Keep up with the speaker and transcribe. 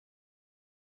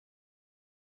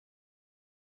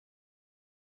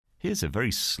Here's a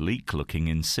very sleek-looking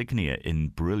Insignia in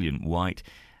brilliant white,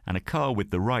 and a car with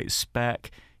the right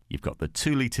spec. You've got the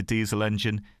 2-litre diesel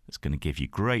engine that's going to give you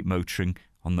great motoring.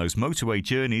 On those motorway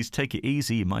journeys, take it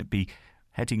easy. You might be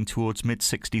heading towards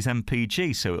mid-60s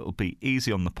MPG, so it'll be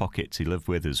easy on the pocket to live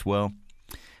with as well.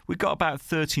 We've got about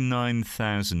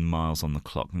 39,000 miles on the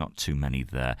clock, not too many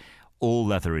there. All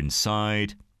leather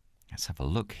inside. Let's have a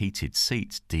look. Heated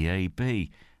seats, DAB,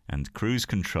 and cruise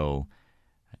control.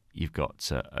 You've got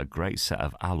a great set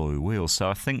of alloy wheels. So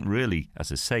I think really,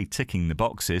 as I say, ticking the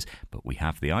boxes, but we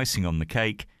have the icing on the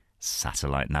cake,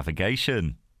 satellite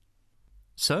navigation.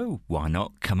 So why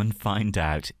not come and find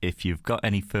out? If you've got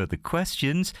any further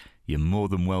questions, you're more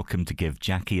than welcome to give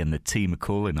Jackie and the team a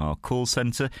call in our call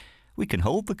centre. We can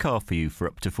hold the car for you for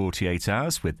up to 48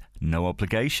 hours with no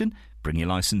obligation. Bring your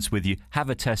licence with you, have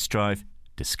a test drive,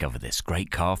 discover this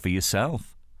great car for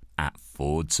yourself at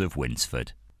Fords of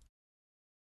Winsford.